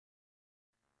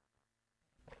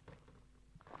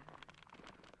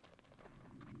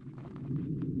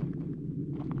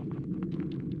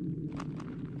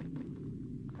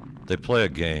They play a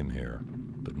game here,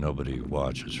 but nobody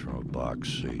watches from a box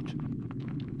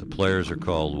seat. The players are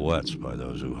called wets by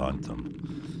those who hunt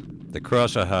them. They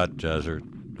cross a hot desert,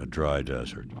 a dry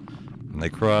desert, and they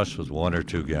cross with 1 or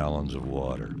 2 gallons of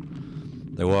water.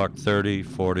 They walk 30,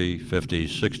 40, 50,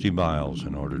 60 miles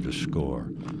in order to score.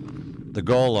 The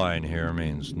goal line here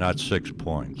means not 6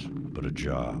 points, but a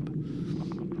job.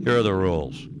 Here are the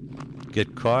rules.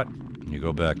 Get caught, and you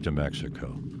go back to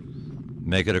Mexico.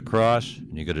 Make it across,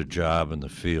 and you get a job in the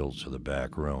fields or the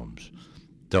back rooms.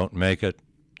 Don't make it,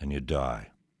 and you die.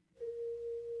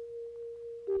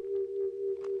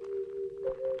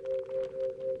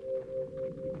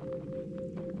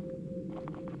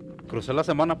 Crucé la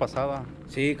semana pasada.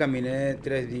 Sí, caminé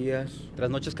 3 días. 3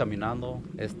 noches caminando.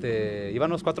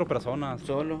 Íbamos 4 personas.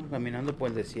 Solo, caminando por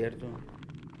el desierto.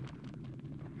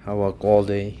 I walk all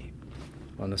day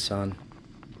on the sun.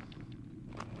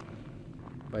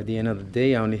 By the end of the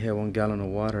day, I only had 1 gallon of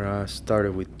water. I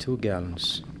started with 2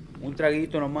 gallons. Un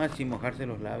traguito nomás sin mojarse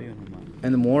los labios nomás.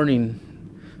 In the morning,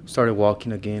 started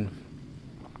walking again.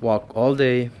 Walk all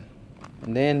day,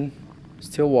 and then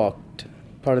still walked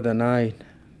part of the night.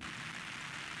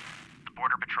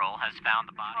 Border Patrol has found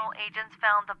the body. Patrol agents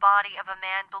found the body of a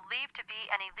man believed to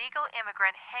be an illegal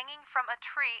immigrant hanging from a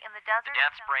tree in the desert. The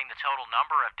deaths bring the total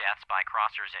number of deaths by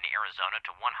crossers in Arizona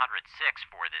to 106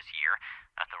 for this year.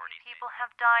 Authorities People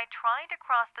have died trying to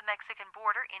cross the Mexican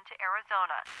border into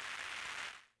Arizona.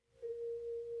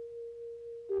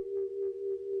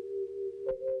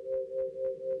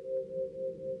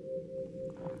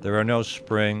 There are no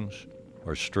springs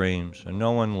or streams, and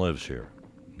no one lives here.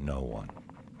 No one.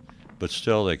 But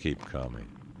still they keep coming,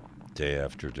 day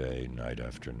after day, night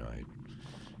after night.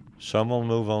 Some will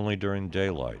move only during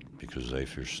daylight because they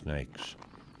fear snakes.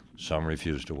 Some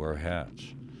refuse to wear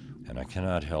hats. And I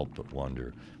cannot help but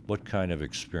wonder what kind of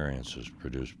experiences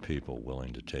produce people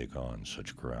willing to take on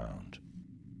such ground.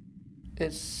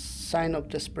 It's sign of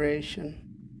desperation.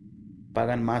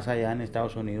 Pagan más allá en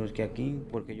Estados Unidos que aquí,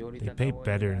 porque yo ahorita They pay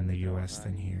better in the U.S.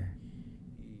 than here.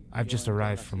 I've just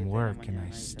arrived from work and I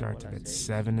start at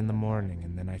 7 in the morning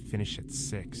and then I finish at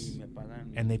 6.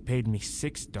 And they paid me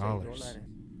 $6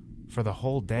 for the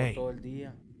whole day.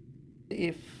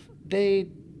 If they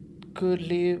could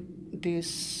live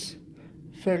this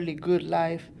fairly good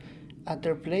life at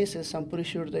their places, I'm pretty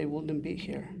sure they wouldn't be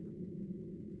here.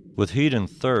 With heat and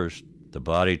thirst, the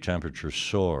body temperature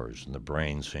soars and the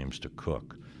brain seems to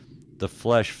cook. The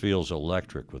flesh feels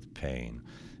electric with pain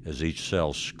as each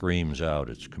cell screams out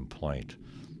its complaint.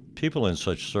 People in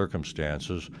such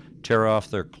circumstances tear off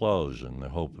their clothes in the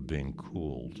hope of being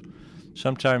cooled.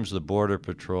 Sometimes the Border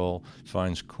Patrol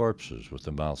finds corpses with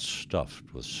the mouth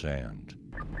stuffed with sand.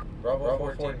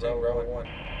 Bravo 14, Bravo 1.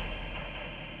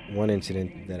 One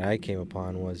incident that I came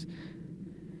upon was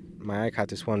my eye caught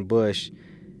this one bush,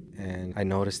 and I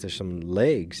noticed there's some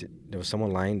legs. There was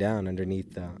someone lying down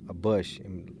underneath a bush.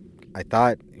 And I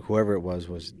thought whoever it was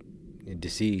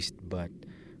deceased, but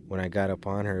when I got up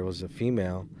on her, it was a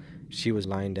female. She was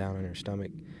lying down on her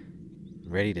stomach,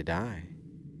 ready to die.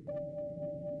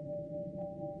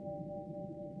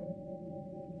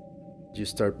 You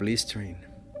start blistering.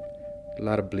 A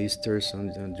lot of blisters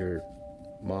on your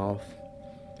mouth,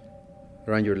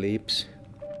 around your lips.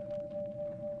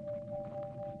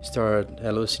 You start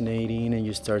hallucinating and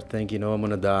you start thinking, oh, I'm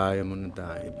gonna die.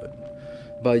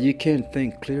 But you can't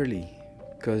think clearly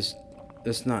because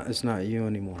it's not you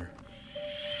anymore.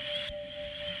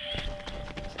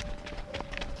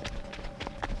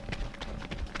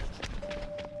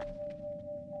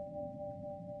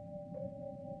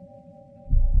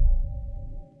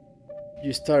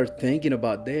 You start thinking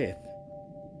about death.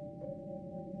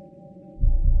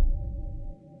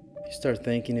 You start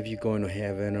thinking if you're going to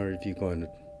heaven or if you're going to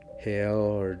hell,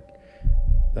 or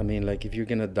like if you're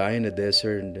gonna die in the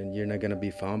desert, and then you're not gonna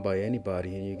be found by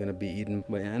anybody and you're gonna be eaten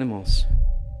by animals.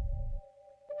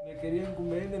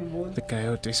 The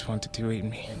coyotes wanted to eat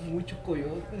me.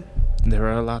 There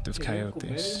were a lot of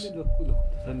coyotes.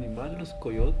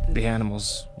 The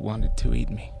animals wanted to eat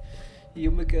me.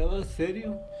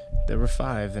 There were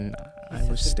 5, and I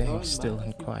was staying still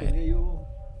and quiet.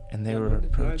 And they were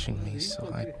approaching me,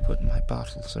 so I put my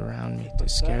bottles around me to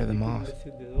scare them off.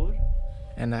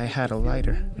 And I had a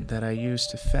lighter that I used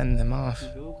to fend them off.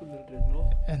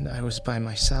 And I was by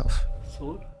myself.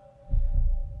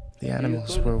 The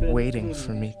animals were waiting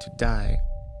for me to die.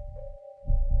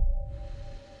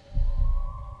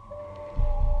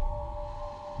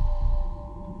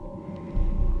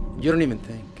 You don't even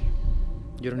think.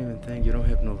 You don't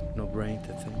have no brain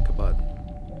to think about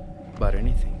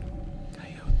anything.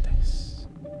 Coyotes.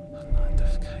 A lot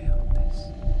of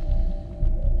coyotes.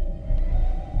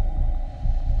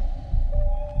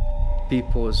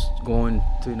 people is going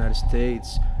to the United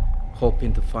States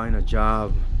hoping to find a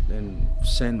job and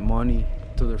send money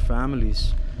to their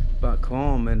families back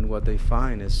home, and what they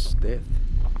find is death.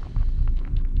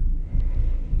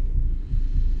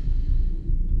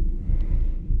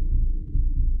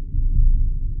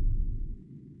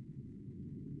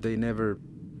 They never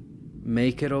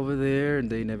make it over there, and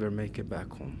they never make it back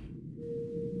home.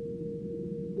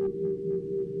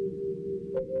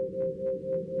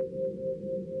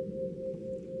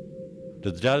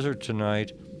 The desert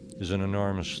tonight is an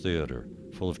enormous theater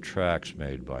full of tracks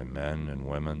made by men and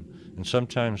women and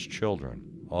sometimes children,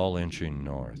 all inching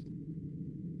north.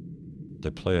 They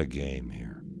play a game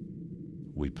here.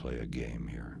 We play a game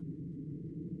here.